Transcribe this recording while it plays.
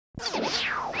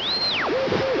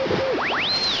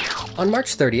On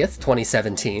March 30th,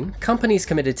 2017, Companies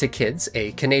Committed to Kids,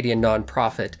 a Canadian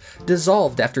non-profit,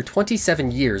 dissolved after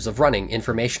 27 years of running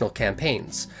informational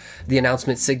campaigns. The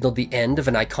announcement signaled the end of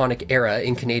an iconic era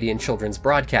in Canadian children's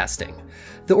broadcasting.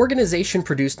 The organization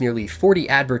produced nearly 40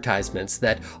 advertisements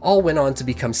that all went on to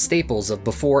become staples of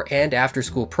before and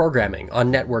after-school programming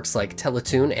on networks like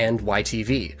Teletoon and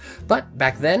YTV. But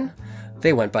back then,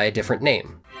 they went by a different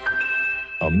name.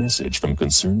 A message from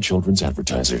Concerned Children's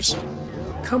Advertisers.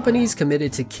 Companies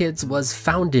Committed to Kids was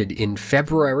founded in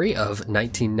February of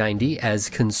 1990 as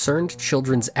Concerned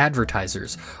Children's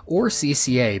Advertisers, or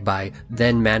CCA, by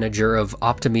then-manager of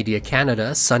Optimedia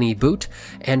Canada, Sonny Boot,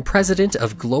 and president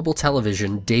of Global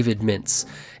Television, David Mintz.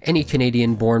 Any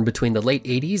Canadian born between the late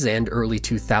 80s and early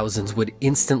 2000s would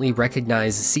instantly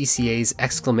recognize CCA's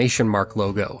exclamation mark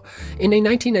logo. In a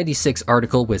 1996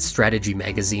 article with Strategy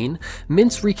magazine,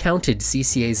 Mintz recounted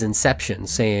CCA's inception,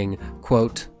 saying,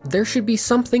 quote, "There should be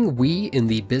something we in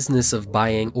the business of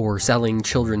buying or selling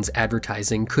children's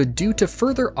advertising could do to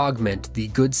further augment the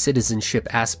good citizenship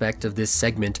aspect of this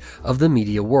segment of the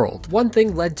media world." One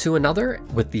thing led to another,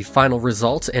 with the final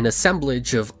result an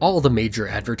assemblage of all the major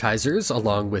advertisers,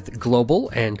 along with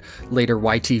Global and later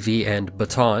YTV and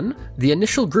Baton. The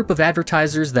initial group of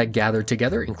advertisers that gathered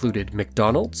together included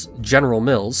McDonald's, General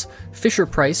Mills,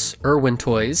 Fisher-Price, Irwin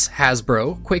Toys,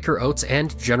 Hasbro, Quaker Oats,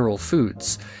 and General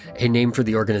Foods. A name for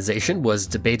the organization was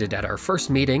debated at our first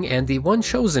meeting, and the one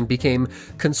chosen became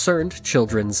Concerned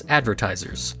Children's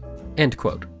Advertisers. End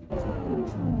quote.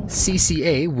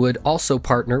 CCA would also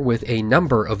partner with a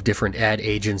number of different ad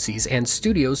agencies and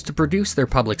studios to produce their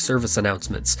public service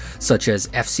announcements, such as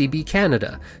FCB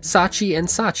Canada, Saatchi &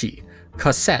 Saatchi,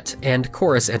 Cassette, and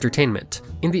Chorus Entertainment.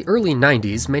 In the early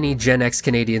 90s, many Gen X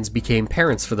Canadians became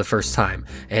parents for the first time,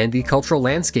 and the cultural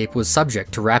landscape was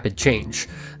subject to rapid change.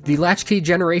 The latchkey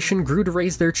generation grew to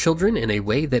raise their children in a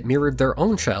way that mirrored their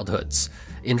own childhoods,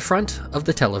 in front of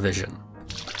the television.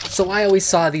 So I always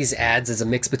saw these ads as a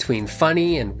mix between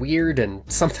funny and weird and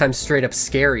sometimes straight up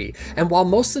scary, and while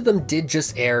most of them did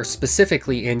just air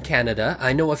specifically in Canada,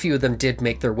 I know a few of them did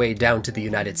make their way down to the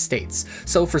United States.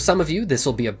 So for some of you, this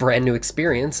will be a brand new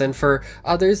experience, and for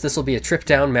others, this will be a trip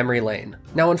down memory lane.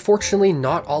 Now unfortunately,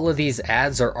 not all of these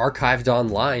ads are archived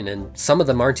online, and some of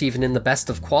them aren't even in the best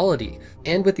of quality.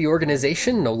 And with the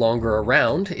organization no longer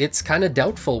around, it's kinda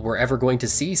doubtful we're ever going to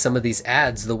see some of these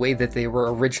ads the way that they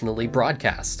were originally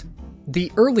broadcast.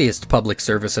 The earliest public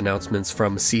service announcements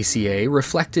from CCA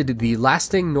reflected the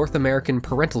lasting North American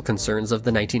parental concerns of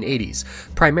the 1980s,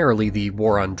 primarily the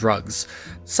war on drugs,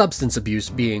 substance abuse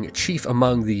being chief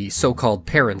among the so-called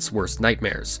parents' worst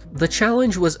nightmares. The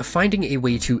challenge was finding a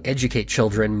way to educate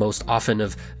children, most often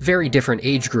of very different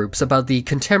age groups, about the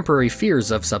contemporary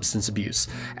fears of substance abuse.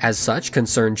 As such,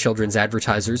 Concerned Children's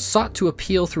Advertisers sought to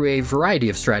appeal through a variety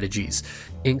of strategies,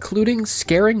 including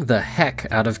scaring the heck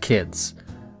out of kids.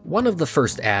 One of the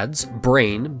first ads,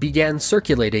 Brain, began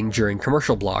circulating during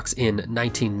commercial blocks in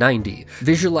 1990,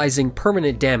 visualizing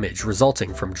permanent damage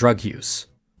resulting from drug use.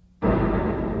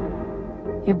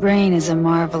 Your brain is a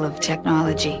marvel of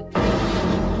technology.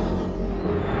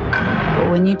 But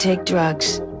when you take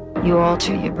drugs, you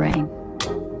alter your brain.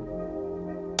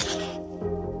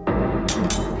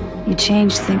 You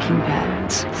change thinking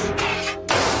patterns.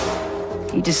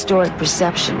 You distort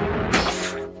perception.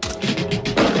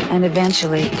 And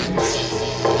eventually,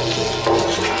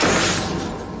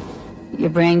 your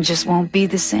brain just won't be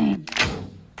the same.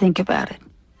 Think about it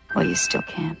while you still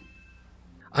can.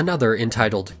 Another,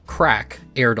 entitled Crack,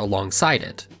 aired alongside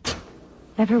it.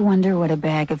 Ever wonder what a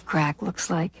bag of crack looks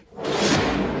like?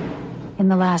 In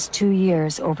the last 2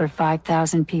 years, over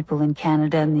 5,000 people in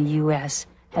Canada and the US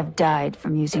have died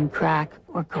from using crack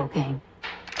or cocaine.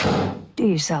 Do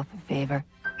yourself a favor.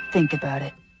 Think about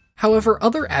it. However,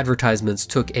 other advertisements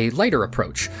took a lighter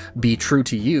approach. Be True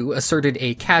to You asserted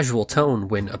a casual tone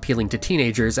when appealing to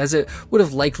teenagers, as it would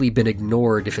have likely been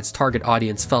ignored if its target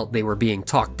audience felt they were being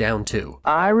talked down to.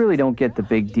 I really don't get the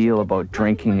big deal about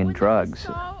drinking and drugs.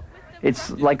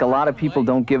 It's like a lot of people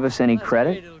don't give us any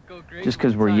credit. Just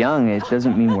because we're young, it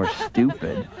doesn't mean we're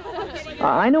stupid.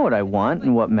 I know what I want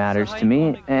and what matters to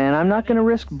me, and I'm not going to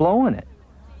risk blowing it.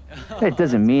 It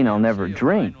doesn't mean I'll never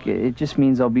drink. It just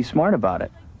means I'll be smart about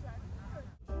it.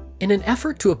 In an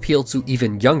effort to appeal to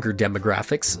even younger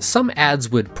demographics, some ads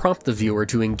would prompt the viewer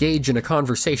to engage in a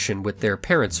conversation with their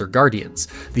parents or guardians.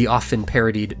 The often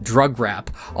parodied drug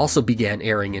rap also began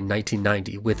airing in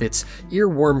 1990, with its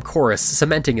earworm chorus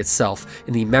cementing itself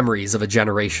in the memories of a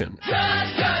generation.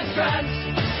 Drugs, drugs, drugs.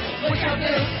 What y'all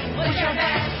do? What's your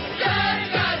best? Drugs,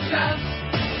 drugs, drugs.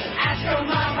 Ask your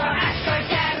mama, ask your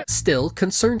dad. Still,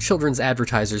 concerned children's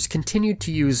advertisers continued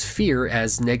to use fear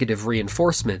as negative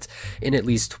reinforcement, in at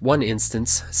least one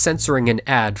instance, censoring an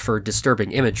ad for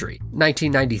disturbing imagery.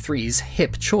 1993's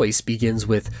Hip Choice begins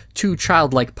with two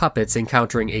childlike puppets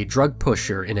encountering a drug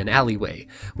pusher in an alleyway.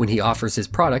 When he offers his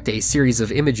product, a series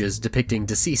of images depicting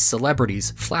deceased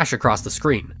celebrities flash across the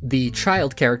screen. The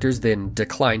child characters then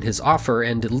decline his offer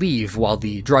and leave while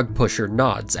the drug pusher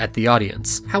nods at the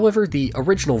audience. However, the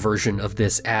original version of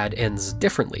this ad ends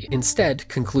differently, instead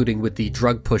concluding with the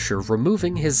drug pusher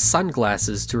removing his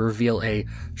sunglasses to reveal a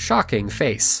shocking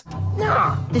face.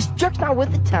 Nah, this jerk's not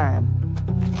worth the time.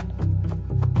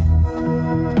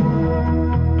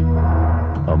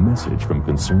 A message from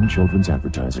Concerned Children's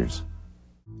Advertisers.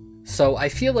 So I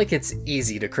feel like it's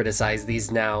easy to criticize these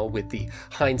now with the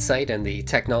hindsight and the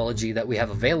technology that we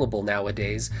have available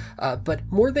nowadays, but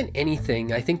more than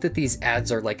anything, I think that these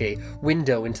ads are like a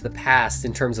window into the past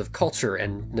in terms of culture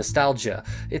and nostalgia.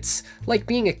 It's like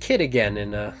being a kid again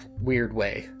in a weird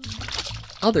way.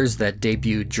 Others that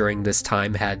debuted during this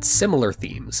time had similar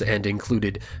themes and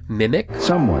included Mimic,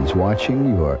 Someone's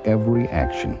watching your every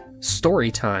action. Story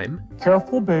Time,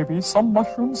 Careful, baby, some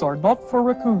mushrooms are not for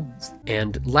raccoons.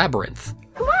 and Labyrinth.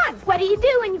 Come on, what do you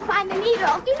do when you find the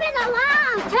needle? Leave it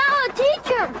alone! Tell a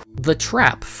teacher! The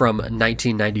Trap from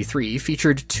 1993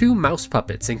 featured two mouse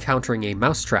puppets encountering a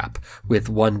mousetrap, with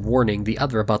one warning the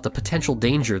other about the potential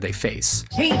danger they face.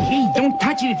 Hey, don't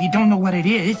touch it if you don't know what it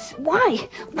is. Why?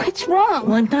 What's wrong?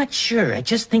 Well, I'm not sure. I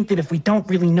just think that if we don't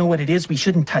really know what it is, we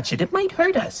shouldn't touch it. It might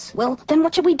hurt us. Well, then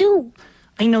what should we do?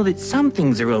 I know that some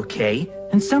things are okay,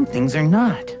 and some things are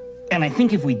not. And I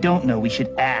think if we don't know, we should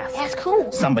ask. Ask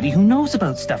who? Somebody who knows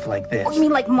about stuff like this. Oh, you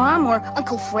mean like Mom or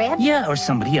Uncle Fred? Yeah, or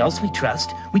somebody else we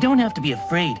trust. We don't have to be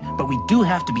afraid, but we do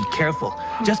have to be careful.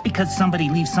 Just because somebody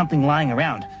leaves something lying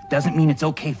around doesn't mean it's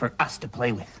okay for us to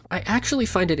play with. I actually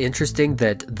find it interesting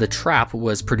that The Trap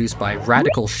was produced by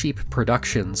Radical Sheep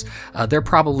Productions. They're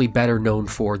probably better known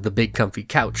for The Big Comfy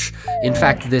Couch. In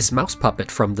fact, this mouse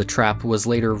puppet from The Trap was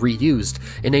later reused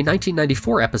in a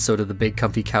 1994 episode of The Big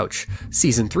Comfy Couch,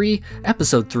 Season 3,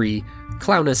 Episode 3,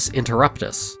 Clownus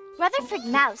Interruptus. Rutherford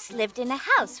Mouse lived in a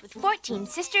house with 14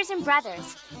 sisters and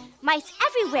brothers. Mice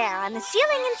everywhere on the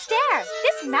ceiling and stairs.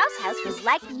 This mouse house was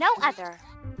like no other.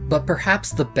 But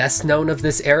perhaps the best known of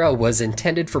this era was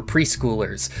intended for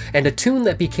preschoolers, and a tune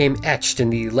that became etched in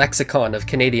the lexicon of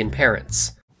Canadian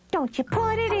parents. Don't you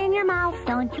put it in your mouth.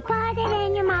 Don't you put it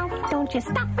in your mouth. Don't you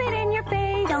stuff it in your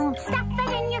face. Don't stuff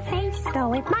it in your face.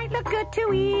 Though it might look good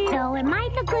to eat. Though it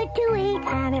might look good to eat.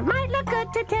 And it might look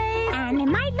good to taste. And it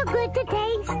might look good to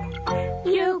taste.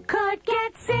 You could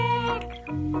get sick.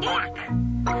 Ick.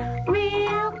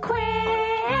 Real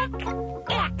quick.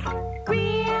 Ick.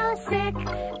 Real sick.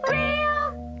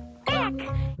 Real ick.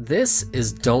 This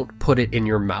is Don't Put It in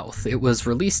Your Mouth. It was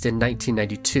released in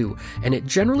 1992, and it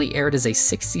generally aired as a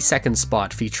 60-second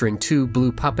spot featuring two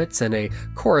blue puppets and a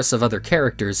chorus of other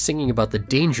characters singing about the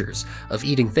dangers of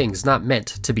eating things not meant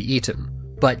to be eaten.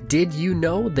 But did you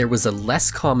know there was a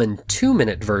less common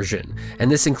 2-minute version,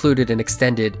 and this included an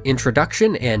extended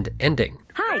introduction and ending?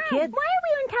 Hi, kids. Why are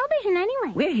we on television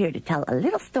anyway? We're here to tell a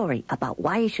little story about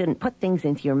why you shouldn't put things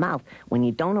into your mouth when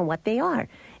you don't know what they are,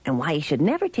 and why you should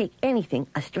never take anything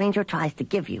a stranger tries to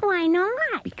give you. Why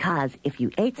not? Because if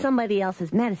you ate somebody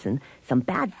else's medicine, some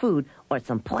bad food, or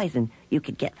some poison, you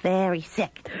could get very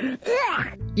sick.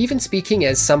 Even speaking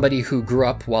as somebody who grew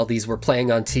up while these were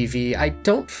playing on TV, I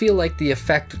don't feel like the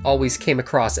effect always came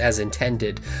across as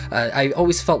intended. I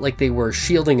always felt like they were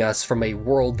shielding us from a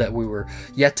world that we were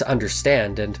yet to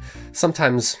understand, and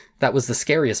sometimes that was the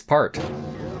scariest part.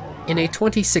 In a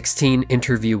 2016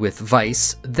 interview with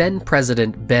Vice,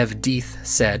 then-President Bev Death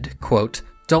said, quote,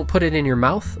 "Don't put it in your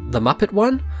mouth? The Muppet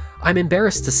one? I'm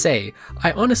embarrassed to say,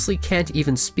 I honestly can't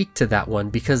even speak to that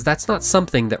one because that's not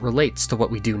something that relates to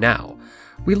what we do now.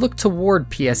 We look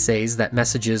toward PSAs that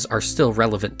messages are still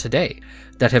relevant today,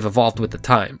 that have evolved with the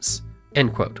times."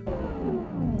 End quote.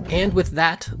 And with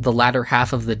that, the latter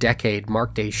half of the decade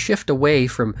marked a shift away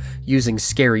from using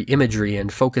scary imagery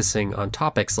and focusing on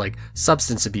topics like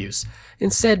substance abuse,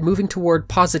 instead moving toward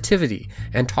positivity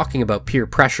and talking about peer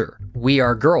pressure. We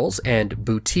Are Girls and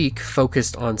Boutique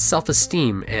focused on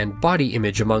self-esteem and body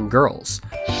image among girls.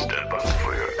 Step up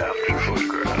for your after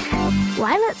photograph.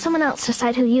 Why let someone else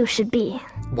decide who you should be?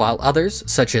 While others,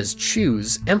 such as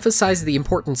Choose, emphasize the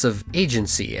importance of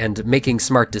agency and making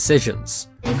smart decisions.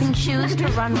 You can choose to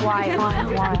run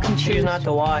wild. You can Choose not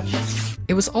to watch.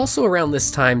 It was also around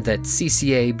this time that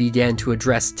CCA began to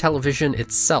address television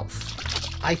itself.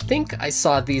 I think I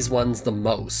saw these ones the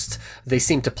most. They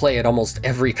seem to play at almost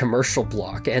every commercial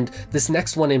block, and this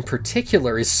next one in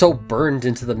particular is so burned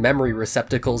into the memory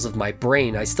receptacles of my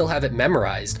brain I still have it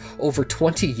memorized over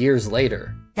 20 years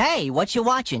later. Hey, what you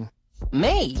watching?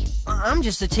 Me? I'm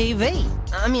just a TV.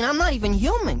 I mean, I'm not even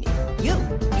human.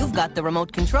 You've got the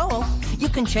remote control. You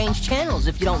can change channels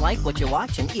if you don't like what you're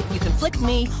watching. You can flick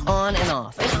me on and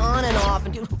off, and on and off,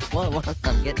 and do... Whoa,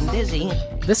 I'm getting dizzy.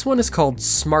 This one is called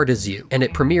Smart As You, and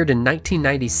it premiered in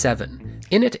 1997.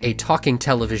 In it, a talking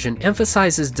television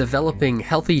emphasizes developing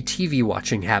healthy TV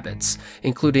watching habits,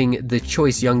 including the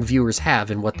choice young viewers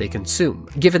have in what they consume.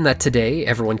 Given that today,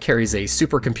 everyone carries a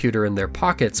supercomputer in their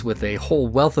pockets with a whole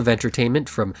wealth of entertainment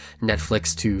from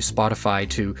Netflix to Spotify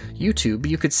to YouTube,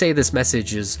 you could say this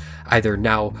message is either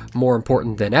now more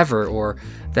important than ever, or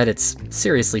that it's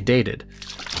seriously dated.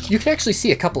 You can actually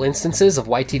see a couple instances of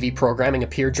YTV programming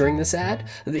appear during this ad.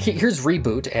 Here's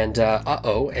Reboot and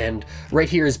Uh-Oh, and right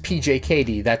here is PJ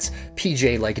Katie. That's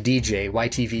PJ like DJ.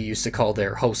 YTV used to call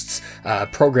their hosts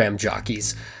program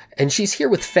jockeys. And she's here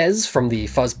with Fez from the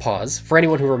Fuzz Paws. For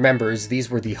anyone who remembers, these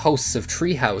were the hosts of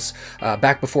Treehouse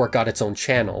back before it got its own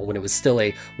channel, when it was still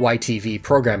a YTV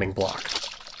programming block.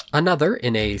 Another,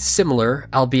 in a similar,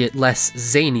 albeit less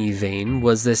zany vein,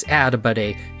 was this ad about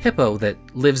a hippo that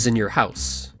lives in your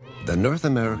house. The North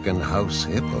American house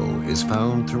hippo is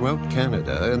found throughout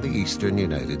Canada and the eastern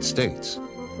United States.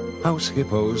 House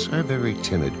hippos are very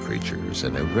timid creatures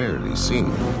and are rarely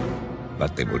seen,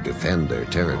 but they will defend their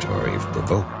territory if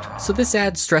provoked. So this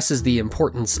ad stresses the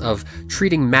importance of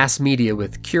treating mass media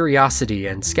with curiosity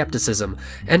and skepticism,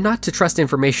 and not to trust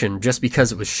information just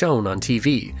because it was shown on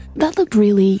TV. That looked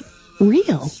really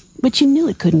real, but you knew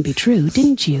it couldn't be true,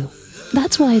 didn't you?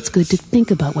 That's why it's good to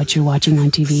think about what you're watching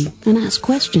on TV and ask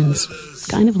questions,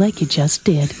 kind of like you just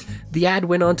did. The ad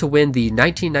went on to win the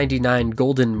 1999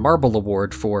 Golden Marble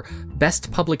Award for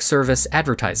Best Public Service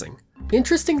Advertising.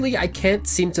 Interestingly, I can't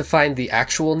seem to find the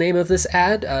actual name of this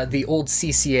ad. The old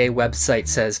CCA website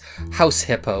says House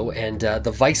Hippo, and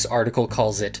the Vice article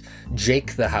calls it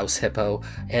Jake the House Hippo,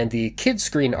 and the Kid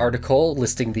Screen article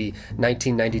listing the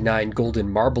 1999 Golden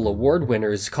Marble Award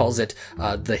winners calls it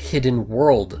The Hidden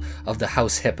World of the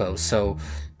House Hippo, so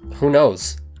who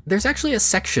knows? There's actually a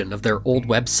section of their old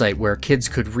website where kids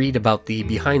could read about the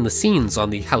behind the scenes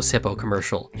on the House Hippo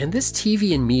commercial. And this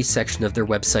TV and Me section of their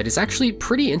website is actually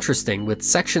pretty interesting, with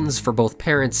sections for both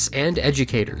parents and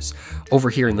educators.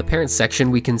 Over here in the parents section,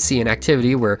 we can see an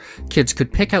activity where kids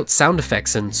could pick out sound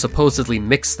effects and supposedly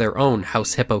mix their own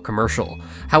House Hippo commercial.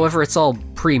 However, it's all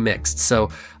pre-mixed, so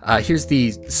here's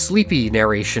the sleepy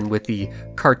narration with the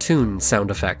cartoon sound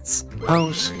effects.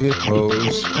 House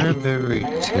hippos are very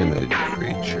timid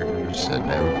creatures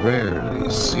and are rarely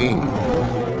seen.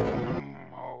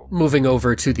 Moving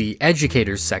over to the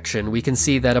educators section, we can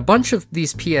see that a bunch of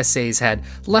these PSAs had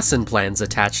lesson plans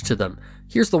attached to them.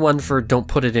 Here's the one for Don't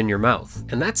Put It in Your Mouth,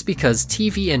 and that's because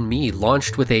TV and Me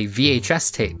launched with a VHS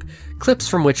tape, clips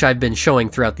from which I've been showing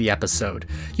throughout the episode.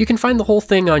 You can find the whole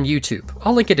thing on YouTube.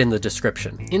 I'll link it in the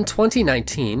description. In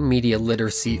 2019, media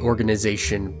literacy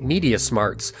organization Media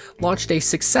Smarts launched a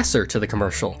successor to the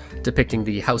commercial, depicting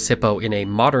the house hippo in a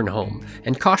modern home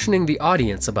and cautioning the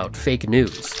audience about fake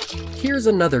news. Here's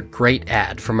another great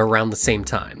ad from around the same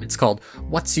time. It's called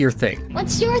What's Your Thing?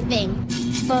 What's your thing?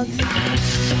 Bugs.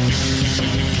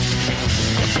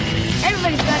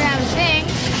 Everybody's gotta have a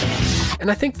thing. And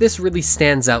I think this really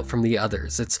stands out from the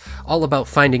others. It's all about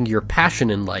finding your passion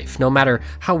in life, no matter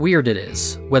how weird it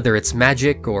is, whether it's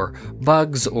magic or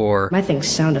bugs or... My thing's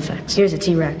sound effects. Here's a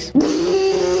T-Rex.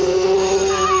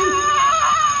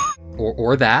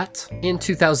 Or that. In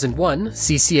 2001,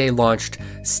 CCA launched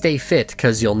Stay Fit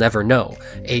 'Cause You'll Never Know,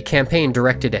 a campaign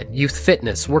directed at youth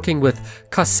fitness, working with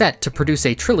Cosette to produce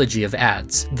a trilogy of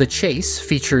ads. The Chase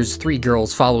features 3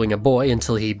 girls following a boy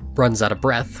until he runs out of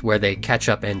breath, where they catch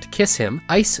up and kiss him.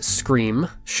 Ice Scream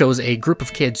shows a group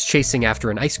of kids chasing after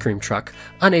an ice cream truck,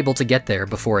 unable to get there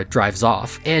before it drives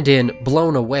off. And in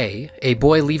Blown Away, a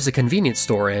boy leaves a convenience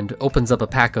store and opens up a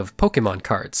pack of Pokemon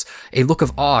cards. A look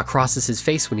of awe crosses his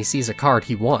face when he sees a card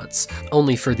he wants,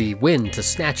 only for the wind to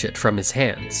snatch it from his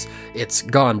hands. It's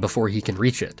gone before he can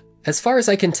reach it. As far as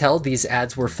I can tell, these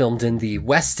ads were filmed in the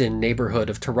Weston neighborhood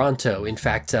of Toronto. In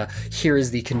fact, here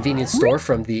is the convenience store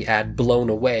from the ad Blown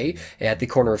Away at the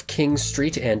corner of King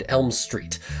Street and Elm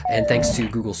Street. And thanks to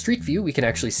Google Street View, we can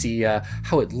actually see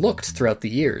how it looked throughout the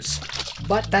years.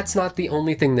 But that's not the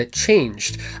only thing that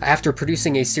changed. After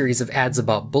producing a series of ads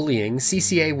about bullying,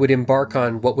 CCA would embark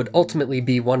on what would ultimately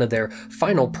be one of their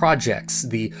final projects,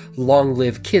 the Long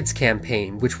Live Kids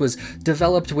campaign, which was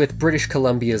developed with British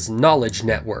Columbia's Knowledge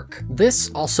Network. This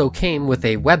also came with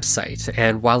a website,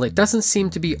 and while it doesn't seem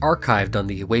to be archived on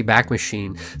the Wayback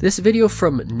Machine, this video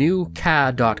from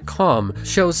newca.com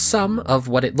shows some of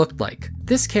what it looked like.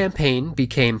 This campaign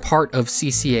became part of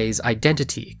CCA's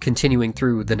identity, continuing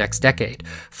through the next decade,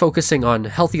 focusing on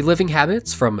healthy living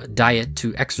habits from diet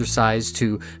to exercise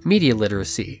to media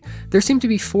literacy. There seem to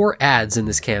be 4 ads in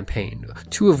this campaign,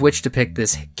 2 of which depict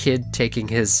this kid taking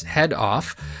his head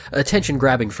off. Attention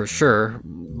grabbing for sure,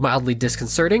 mildly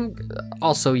disconcerting,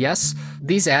 also yes.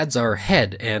 These ads are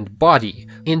head and body.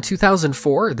 In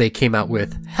 2004, they came out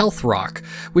with Health Rock,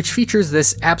 which features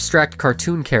this abstract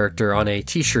cartoon character on a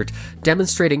t-shirt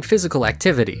demonstrating physical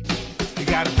activity. You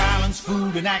gotta balance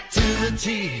food and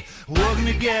activity, working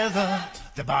together,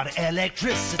 the body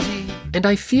electricity. And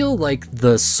I feel like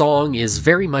the song is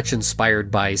very much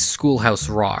inspired by Schoolhouse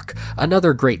Rock,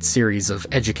 another great series of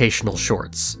educational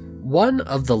shorts. One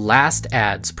of the last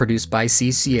ads produced by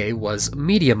CCA was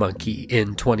Media Monkey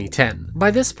in 2010.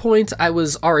 By this point, I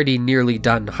was already nearly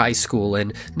done high school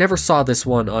and never saw this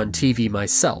one on TV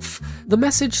myself. The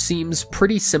message seems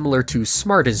pretty similar to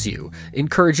Smart As You,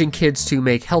 encouraging kids to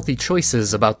make healthy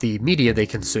choices about the media they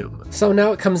consume. So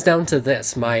now it comes down to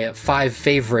this, my 5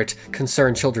 favorite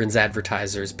Concerned Children's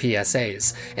Advertisers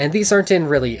PSAs, and these aren't in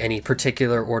really any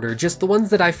particular order, just the ones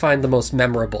that I find the most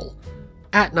memorable.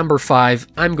 At number 5,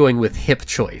 I'm going with Hip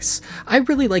Choice. I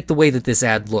really like the way that this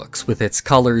ad looks, with its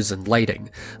colors and lighting.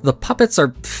 The puppets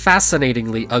are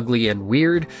fascinatingly ugly and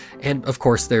weird, and of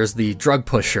course there's the drug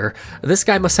pusher. This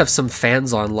guy must have some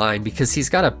fans online because he's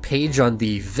got a page on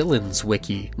the Villains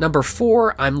wiki. Number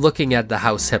 4, I'm looking at the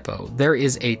House Hippo. There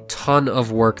is a ton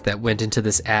of work that went into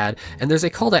this ad, and there's a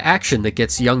call to action that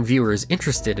gets young viewers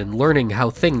interested in learning how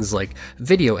things like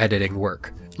video editing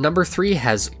work. Number 3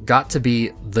 has got to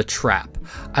be The Trap.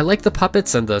 I like the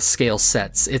puppets and the scale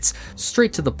sets. It's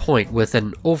straight to the point with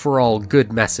an overall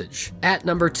good message. At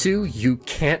number 2, you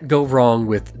can't go wrong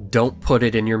with Don't Put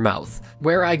It in Your Mouth.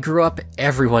 Where I grew up,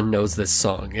 everyone knows this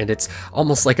song, and it's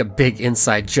almost like a big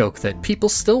inside joke that people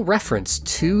still reference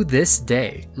to this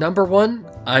day. Number 1,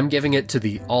 I'm giving it to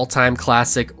the all-time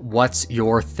classic What's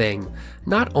Your Thing.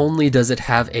 Not only does it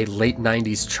have a late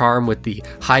 90s charm with the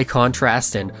high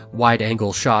contrast and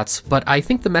wide-angle shots, but I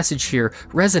think the message here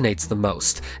resonates the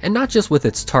most, and not just with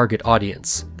its target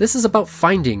audience. This is about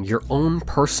finding your own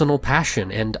personal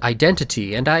passion and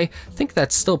identity, and I think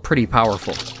that's still pretty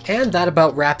powerful. And that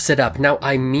about wraps it up. Now,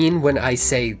 I mean when I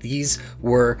say these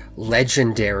were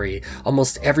legendary.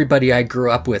 Almost everybody I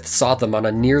grew up with saw them on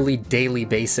a nearly daily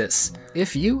basis.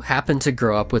 If you happen to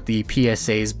grow up with the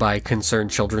PSAs by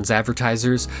Concerned Children's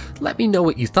Advertisers, let me know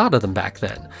what you thought of them back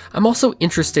then. I'm also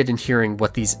interested in hearing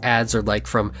what these ads are like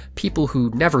from people who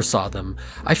never saw them.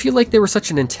 I feel like they were such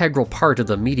an integral part of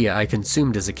the media I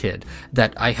consumed as a kid,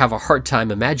 that I have a hard time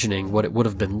imagining what it would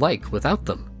have been like without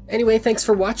them. Anyway, thanks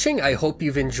for watching. I hope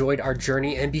you've enjoyed our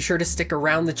journey, and be sure to stick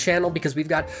around the channel because we've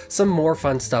got some more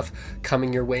fun stuff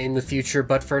coming your way in the future.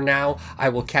 But for now, I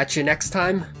will catch you next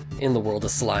time in the world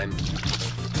of slime.